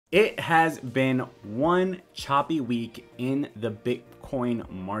It has been one choppy week in the Bitcoin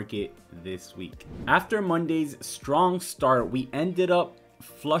market this week. After Monday's strong start, we ended up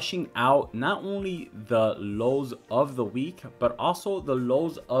flushing out not only the lows of the week, but also the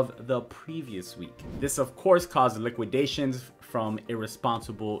lows of the previous week. This of course caused liquidations from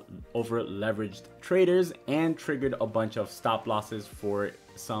irresponsible over leveraged traders and triggered a bunch of stop losses for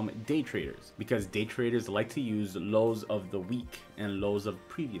some day traders, because day traders like to use lows of the week and lows of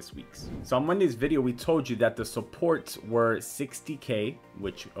previous weeks. So on Monday's video, we told you that the supports were 60K,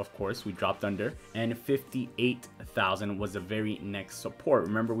 which of course we dropped under, and 58,000 was the very next support.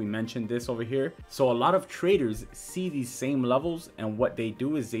 Remember we mentioned this over here. So a lot of traders see these same levels, and what they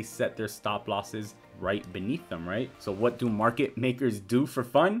do is they set their stop losses right beneath them, right? So what do market makers do for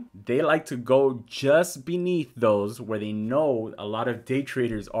fun? They like to go just beneath those where they know a lot of day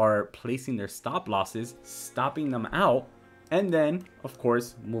traders are placing their stop losses, stopping them out, and then of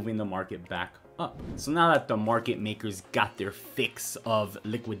course moving the market back up. So now that the market makers got their fix of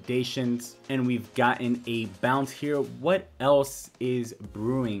liquidations and we've gotten a bounce here, what else is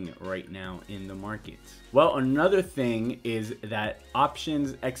brewing right now in the market? Well, another thing is that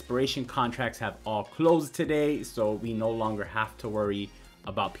options expiration contracts have all closed today, so we no longer have to worry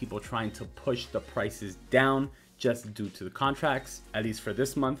about people trying to push the prices down just due to the contracts, at least for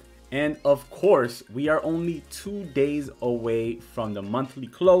this month. And of course, we are only 2 days away from the monthly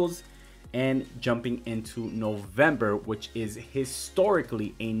close and jumping into November, which is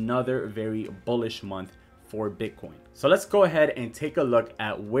historically another very bullish month for Bitcoin. So let's go ahead and take a look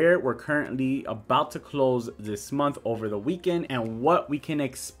at where we're currently about to close this month over the weekend and what we can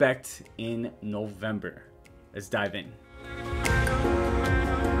expect in November. Let's dive in.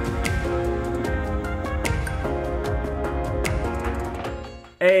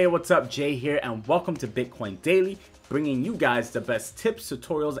 Hey, what's up? Jay here, and welcome to Bitcoin Daily, bringing you guys the best tips,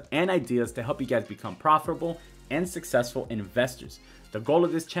 tutorials, and ideas to help you guys become profitable and successful investors. The goal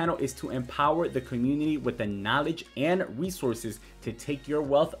of this channel is to empower the community with the knowledge and resources to take your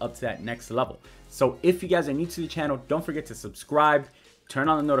wealth up to that next level. So if you guys are new to the channel, don't forget to subscribe, turn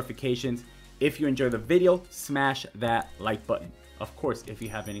on the notifications. If you enjoy the video, smash that like button. Of course, if you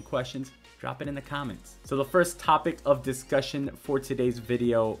have any questions, drop it in the comments. So the first topic of discussion for today's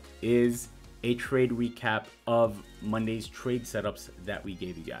video is a trade recap of Monday's trade setups that we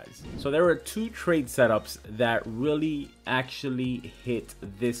gave you guys. So there were 2 trade setups that really actually hit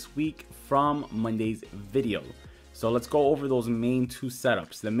this week from Monday's video. So let's go over those main 2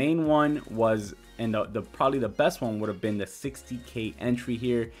 setups. The main one was, and probably the best one would have been the 60K entry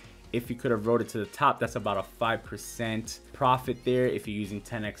here. If you could have wrote it to the top, that's about a 5% profit there. If you're using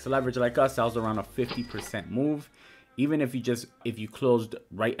 10x leverage like us, that was around a 50% move. Even if you closed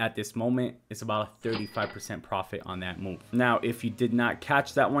right at this moment, it's about a 35% profit on that move. Now, if you did not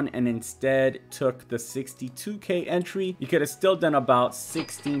catch that one and instead took the 62K entry, you could have still done about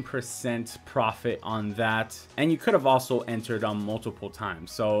 16% profit on that. And you could have also entered on multiple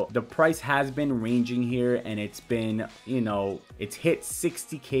times. So the price has been ranging here, and it's been, it's hit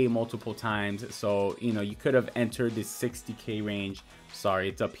 60K multiple times. So, you could have entered this 60K range. Sorry,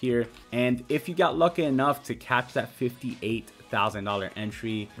 it's up here. And if you got lucky enough to catch that $58,000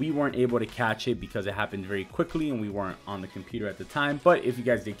 entry, we weren't able to catch it because it happened very quickly and we weren't on the computer at the time. But if you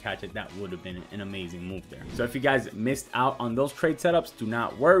guys did catch it, that would have been an amazing move there. So if you guys missed out on those trade setups, do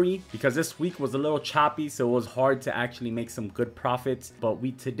not worry, because this week was a little choppy, so it was hard to actually make some good profits. But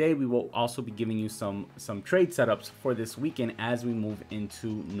today we will also be giving you some trade setups for this weekend as we move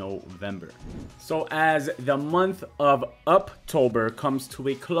into November. So as the month of October comes to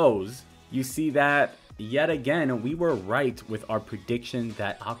a close, you see that yet again we were right with our prediction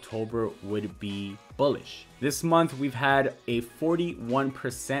that October would be bullish. This month we've had a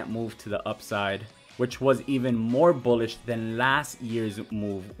 41% move to the upside, which was even more bullish than last year's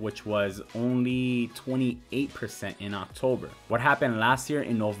move, which was only 28% in October. What happened last year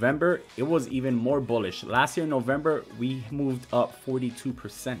in November, it was even more bullish. Last year in November, we moved up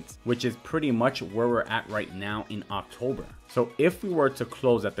 42%, which is pretty much where we're at right now in October. So if we were to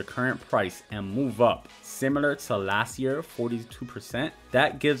close at the current price and move up similar to last year, 42%,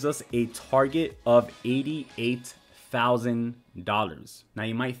 that gives us a target of $88,000. Now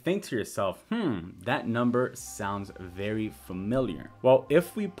you might think to yourself, that number sounds very familiar. Well,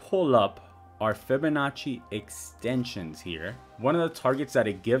 if we pull up our Fibonacci extensions here, one of the targets that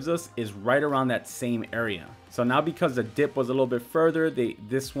it gives us is right around that same area. So now because the dip was a little bit further,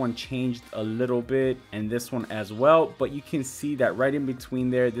 this one changed a little bit, and this one as well. But you can see that right in between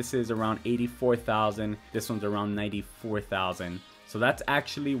there, this is around 84,000. This one's around 94,000. So that's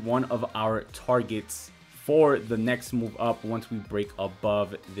actually one of our targets for the next move up once we break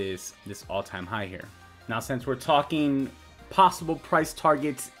above this all-time high here. Now, since we're talking possible price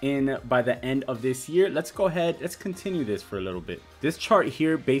targets in by the end of this year, let's continue this for a little bit. This chart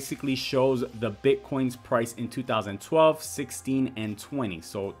here basically shows the Bitcoin's price in 2012, 16, and 20.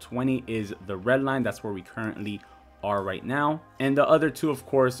 So 20 is the red line. That's where we currently are right now, and the other two, of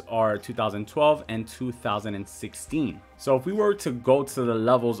course, are 2012 and 2016. So if we were to go to the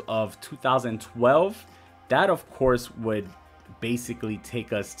levels of 2012, that of course would basically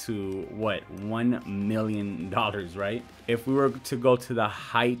take us to what, $1 million, right? If we were to go to the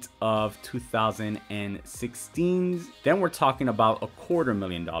height of 2016, then we're talking about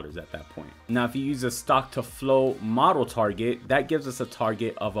 $250,000 at that point. Now, if you use a stock to flow model target, that gives us a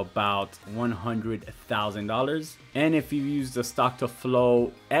target of about $100,000. And if you use the stock to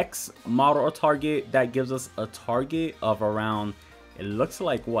flow X model target, that gives us a target of around, it looks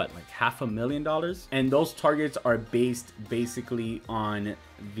like what, like $500,000. And those targets are based basically on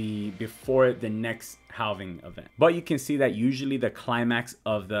the before the next halving event. But you can see that usually the climax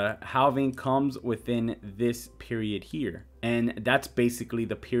of the halving comes within this period here. And that's basically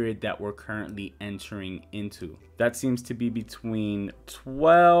the period that we're currently entering into. That seems to be between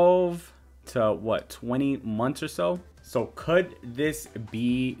 12 to what, 20 months or so. So could this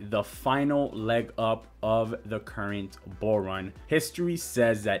be the final leg up of the current bull run? History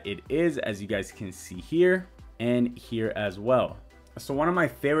says that it is, as you guys can see here and here as well. So one of my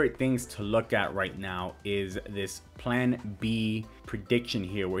favorite things to look at right now is this Plan B prediction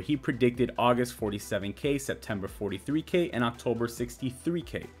here, where he predicted August 47K, September 43K, and October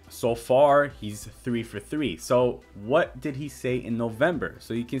 63K. So far, he's 3 for 3. So what did he say in November?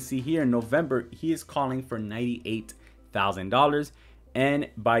 So you can see here in November, he is calling for $98,000, and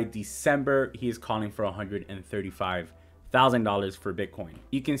by December he is calling for $135,000 for Bitcoin.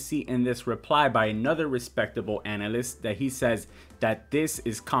 You can see in this reply by another respectable analyst that he says that this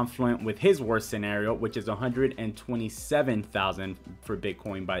is confluent with his worst scenario, which is $127,000 for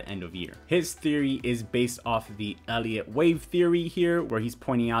Bitcoin by end of year. His theory is based off the Elliott wave theory here, where he's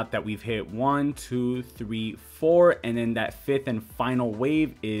pointing out that we've hit 1, 2, 3, 4, and then that fifth and final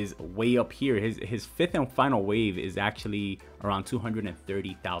wave is way up here. His fifth and final wave is actually around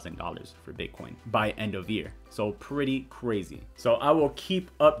 $230,000 for Bitcoin by end of year. So pretty crazy. So I will keep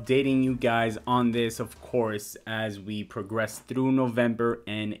updating you guys on this, of course, as we progress through November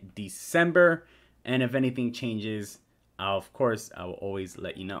and December. And if anything changes, of course, I will always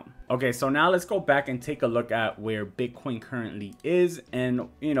let you know. Okay, so now let's go back and take a look at where Bitcoin currently is and,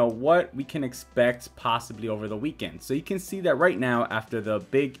 you know, what we can expect possibly over the weekend. So you can see that right now, after the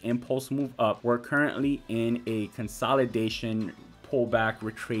big impulse move up, we're currently in a consolidation, pullback,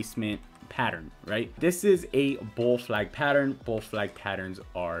 retracement pattern, right? This is a bull flag pattern. Bull flag patterns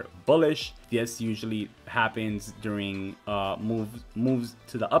are bullish. This usually happens during moves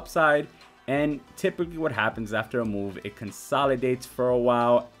to the upside. And typically what happens after a move, it consolidates for a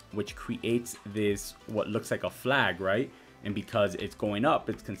while, which creates this, what looks like a flag, right? And because it's going up,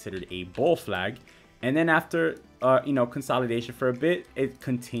 it's considered a bull flag. And then after, you know, consolidation for a bit, it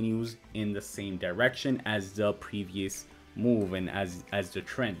continues in the same direction as the previous move and as the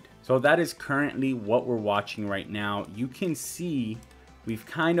trend. So that is currently what we're watching right now. You can see we've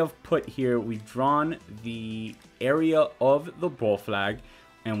kind of put here, we've drawn the area of the bull flag,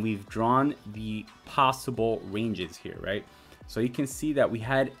 and we've drawn the possible ranges here, right? So you can see that we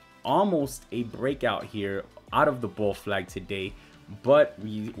had almost a breakout here out of the bull flag today, but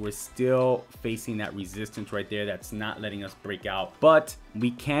we were still facing that resistance right there that's not letting us break out. But we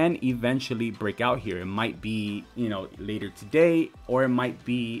can eventually break out here. It might be, you know, later today, or it might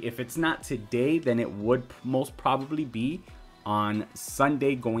be, if it's not today, then it would most probably be on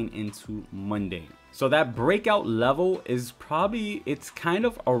Sunday going into Monday. So that breakout level is probably, it's kind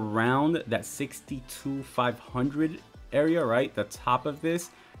of around that 62,500 area, right? The top of this.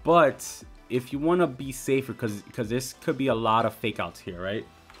 But if you want to be safer, because this could be a lot of fake outs here, right?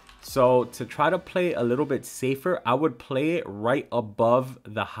 So to try to play a little bit safer, I would play it right above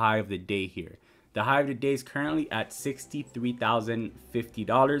the high of the day here. The high of the day is currently at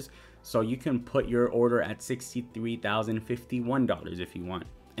 $63,050. So you can put your order at $63,051 if you want.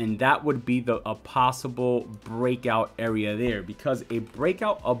 And that would be a possible breakout area there, because a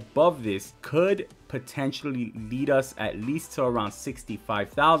breakout above this could potentially lead us at least to around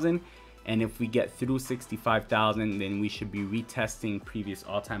 65,000. And if we get through 65,000, then we should be retesting previous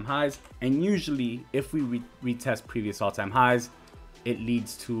all-time highs. And usually if we retest previous all-time highs, it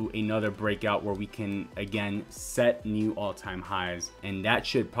leads to another breakout where we can again set new all-time highs. And that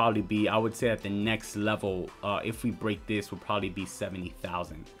should probably be, I would say, at the next level, if we break this, will probably be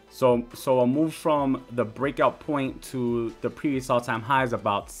 70,000. So a move from the breakout point to the previous all-time high is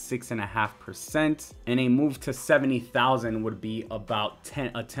about 6.5%, and a move to 70,000 would be about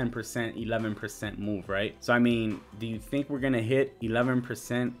a 10%, 11% move, right? So I mean, do you think we're gonna hit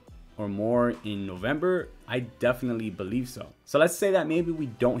 11% or more in November? I definitely believe so. So let's say that maybe we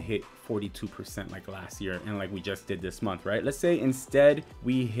don't hit 42% like last year and like we just did this month, right? Let's say instead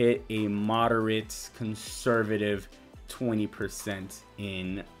we hit a moderate conservative 20%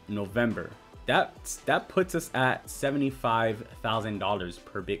 in November. That puts us at $75,000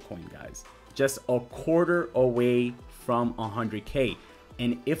 per Bitcoin, guys. Just a quarter away from 100K.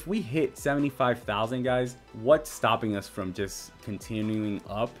 And if we hit 75,000, guys, what's stopping us from just continuing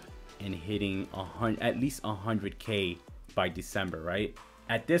up and hitting at least 100K by December, right?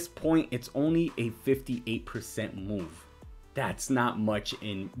 At this point, it's only a 58% move. That's not much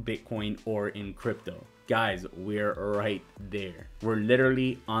in Bitcoin or in crypto. Guys, we're right there. We're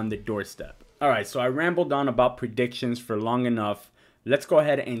literally on the doorstep. All right, so I rambled on about predictions for long enough. Let's go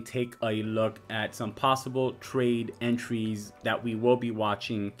ahead and take a look at some possible trade entries that we will be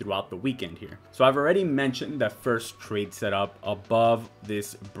watching throughout the weekend here. So I've already mentioned that first trade setup above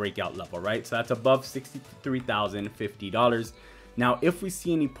this breakout level, right? So that's above $63,050. Now, if we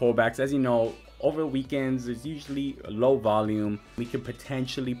see any pullbacks, as you know, over weekends, there's usually a low volume. We could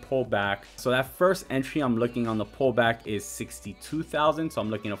potentially pull back. So that first entry I'm looking on the pullback is 62,000. So I'm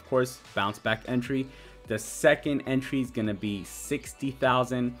looking, of course, bounce back entry. The second entry is gonna be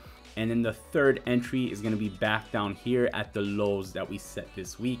 60,000. And then the third entry is gonna be back down here at the lows that we set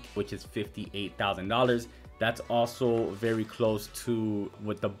this week, which is $58,000. That's also very close to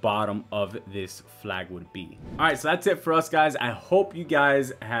what the bottom of this flag would be. All right, so that's it for us, guys. I hope you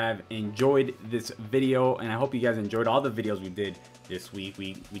guys have enjoyed this video, and I hope you guys enjoyed all the videos we did this week.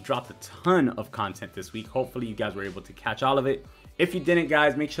 We dropped a ton of content this week. Hopefully you guys were able to catch all of it. If you didn't,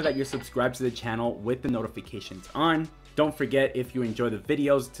 guys, make sure that you're subscribed to the channel with the notifications on. Don't forget, if you enjoy the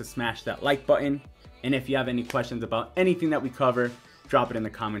videos, to smash that like button. And if you have any questions about anything that we cover, drop it in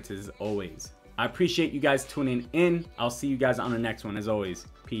the comments as always. I appreciate you guys tuning in. I'll see you guys on the next one. As always,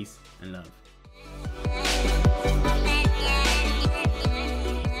 peace and love.